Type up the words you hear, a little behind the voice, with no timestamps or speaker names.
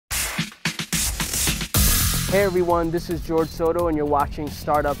Hey everyone, this is George Soto and you're watching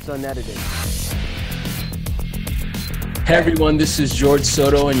Startups Unedited. Hey everyone, this is George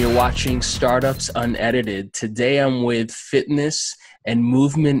Soto and you're watching Startups Unedited. Today I'm with fitness and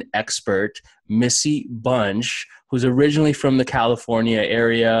movement expert Missy Bunch, who's originally from the California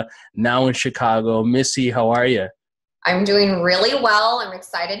area, now in Chicago. Missy, how are you? I'm doing really well. I'm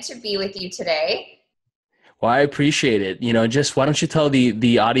excited to be with you today. Well, I appreciate it. Just why don't you tell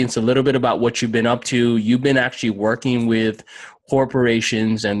the audience a little bit about what you've been up to? You've been actually working with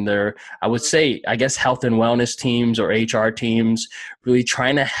corporations and their, I would say, I guess, health and wellness teams or HR teams, really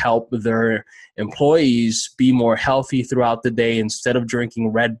trying to help their employees be more healthy throughout the day. Instead of drinking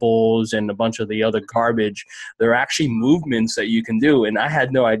Red Bulls and a bunch of the other garbage, there are actually movements that you can do. And I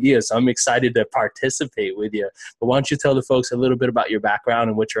had no idea, so I'm excited to participate with you. But why don't you tell the folks a little bit about your background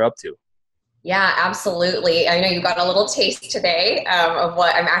and what you're up to? Yeah, absolutely. I know you got a little taste today of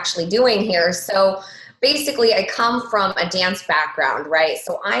what I'm actually doing here. So basically, I come from a dance background, right?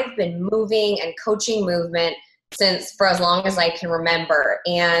 So I've been moving and coaching movement for as long as I can remember.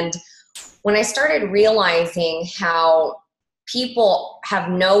 And when I started realizing how people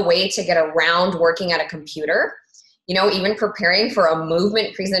have no way to get around working at a computer, even preparing for a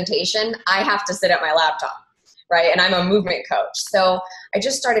movement presentation, I have to sit at my laptop. Right? And I'm a movement coach. So I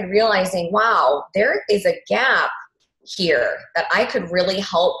just started realizing, wow, there is a gap here that I could really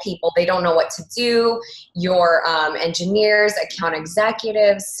help people. They don't know what to do. Your engineers, account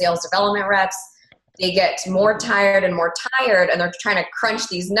executives, sales development reps, they get more tired and they're trying to crunch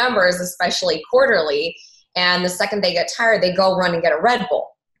these numbers, especially quarterly. And the second they get tired, they go run and get a Red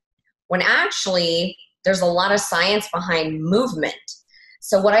Bull. When actually there's a lot of science behind movement.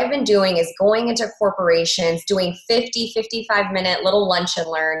 So what I've been doing is going into corporations, doing 55-minute little lunch and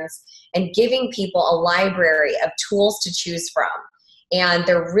learns, and giving people a library of tools to choose from. And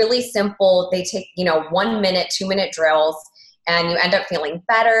they're really simple. They take, 1 minute, 2-minute drills, and you end up feeling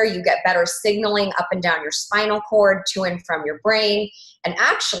better. You get better signaling up and down your spinal cord, to and from your brain. And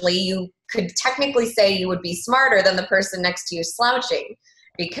actually, you could technically say you would be smarter than the person next to you slouching,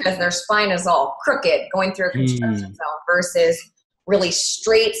 because their spine is all crooked going through a construction zone versus really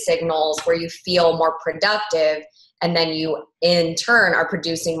straight signals where you feel more productive, and then you in turn are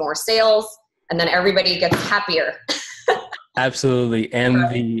producing more sales, and then everybody gets happier. Absolutely.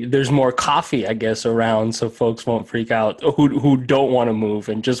 And there's more coffee, I guess, around, so folks won't freak out who don't want to move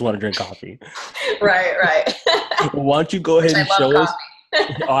and just want to drink coffee. Right. Why don't you go ahead and show us?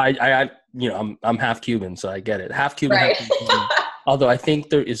 Oh, I'm half Cuban, so I get it. Half Cuban, right. half Cuban. Although I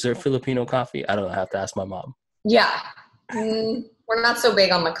think is there Filipino coffee? I don't know. I have to ask my mom. Yeah. We're not so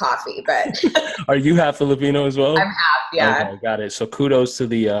big on the coffee, but. Are you half Filipino as well? I'm half, yeah. Okay, got it. So kudos to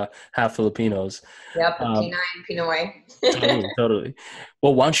the half Filipinos. Yep, Pinoy and Pinoy. Totally.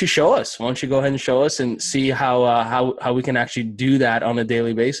 Well, why don't you show us? Why don't you go ahead and show us and see how we can actually do that on a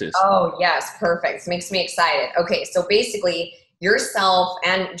daily basis? Oh, yes, perfect. Makes me excited. Okay, so basically yourself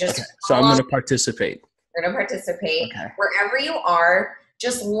and just. Okay. So I'm going to participate. You're going to participate. Okay. Wherever you are,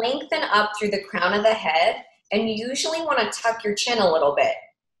 just lengthen up through the crown of the head. And you usually want to tuck your chin a little bit.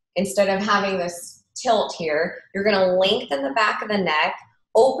 Instead of having this tilt here, you're going to lengthen the back of the neck,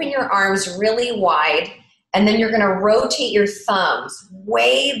 open your arms really wide, and then you're going to rotate your thumbs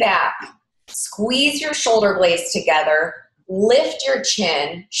way back. Squeeze your shoulder blades together, lift your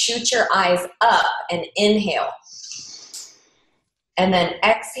chin, shoot your eyes up, and inhale. And then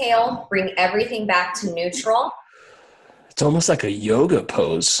exhale, bring everything back to neutral. It's almost like a yoga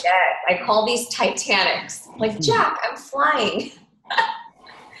pose. Yes, I call these Titanics. Like, Jack, I'm flying.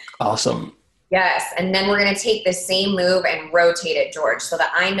 Awesome. Yes, and then we're going to take the same move and rotate it, George, so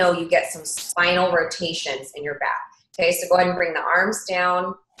that I know you get some spinal rotations in your back. Okay, so go ahead and bring the arms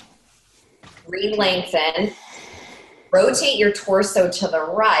down. Re-lengthen. Rotate your torso to the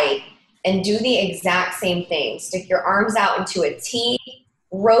right and do the exact same thing. Stick your arms out into a T.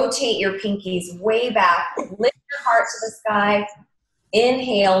 Rotate your pinkies way back. Lift your heart to the sky.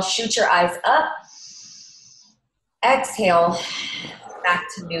 Inhale, shoot your eyes up. Exhale, back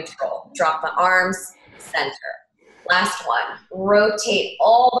to neutral. Drop the arms, center. Last one. Rotate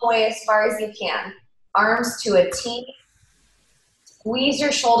all the way as far as you can. Arms to a T. Squeeze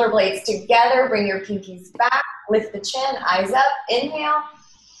your shoulder blades together. Bring your pinkies back. Lift the chin, eyes up. Inhale.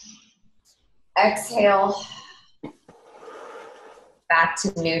 Exhale. Back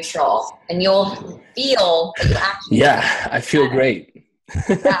to neutral. And you'll feel that you actually. Yeah, I feel great.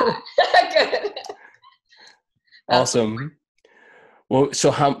 Yeah. Good. Awesome. Well,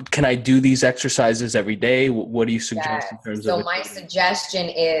 so how can I do these exercises every day? What do you suggest in terms of? So my suggestion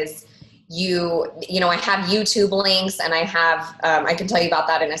is I have YouTube links and I have, I can tell you about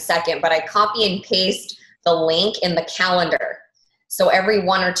that in a second, but I copy and paste the link in the calendar. So every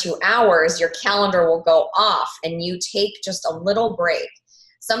 1 or 2 hours, your calendar will go off and you take just a little break.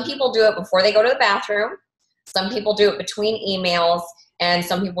 Some people do it before they go to the bathroom. Some people do it between emails, and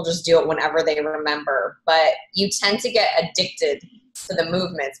some people just do it whenever they remember. But you tend to get addicted to the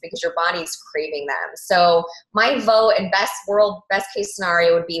movements because your body's craving them. So my vote and best case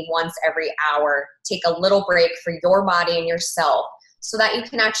scenario would be once every hour. Take a little break for your body and yourself so that you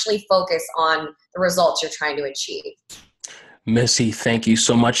can actually focus on the results you're trying to achieve. Missy, thank you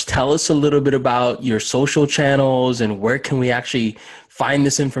so much. Tell us a little bit about your social channels and where can we actually find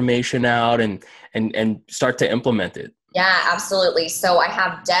this information out and start to implement it. Yeah, absolutely. So I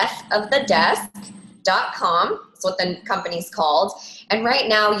have deathofthedesk.com. That's what the company's called. And right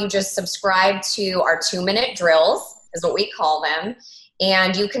now you just subscribe to our 2-minute drills is what we call them.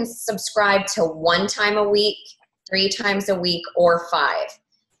 And you can subscribe to 1 time a week, 3 times a week, or 5.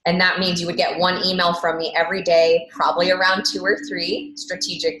 And that means you would get 1 email from me every day, probably around 2 or 3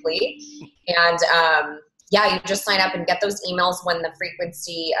 strategically. And you just sign up and get those emails when the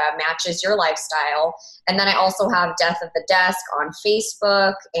frequency matches your lifestyle. And then I also have Death of the Desk on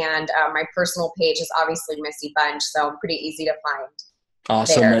Facebook, and my personal page is obviously Missy Bunch, so pretty easy to find.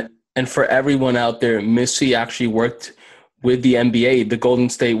 Awesome. There. And for everyone out there, Missy actually worked with the NBA, the Golden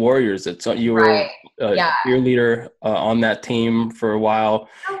State Warriors. You were a cheerleader on that team for a while.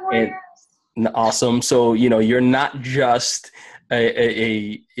 And awesome. So, you're not just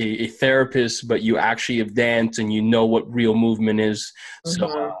a therapist, but you actually have danced and you know what real movement is. Mm-hmm.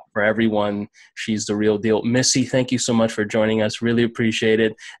 So for everyone, she's the real deal. Missy, thank you so much for joining us. Really appreciate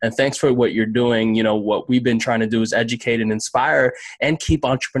it. And thanks for what you're doing. What we've been trying to do is educate and inspire and keep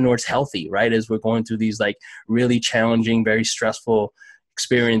entrepreneurs healthy, right? As we're going through these really challenging, very stressful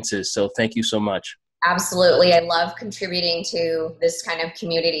experiences. So thank you so much. Absolutely. I love contributing to this kind of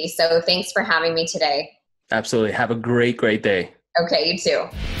community. So thanks for having me today. Absolutely. Have a great, great day. Okay, you too.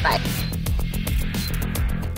 Bye.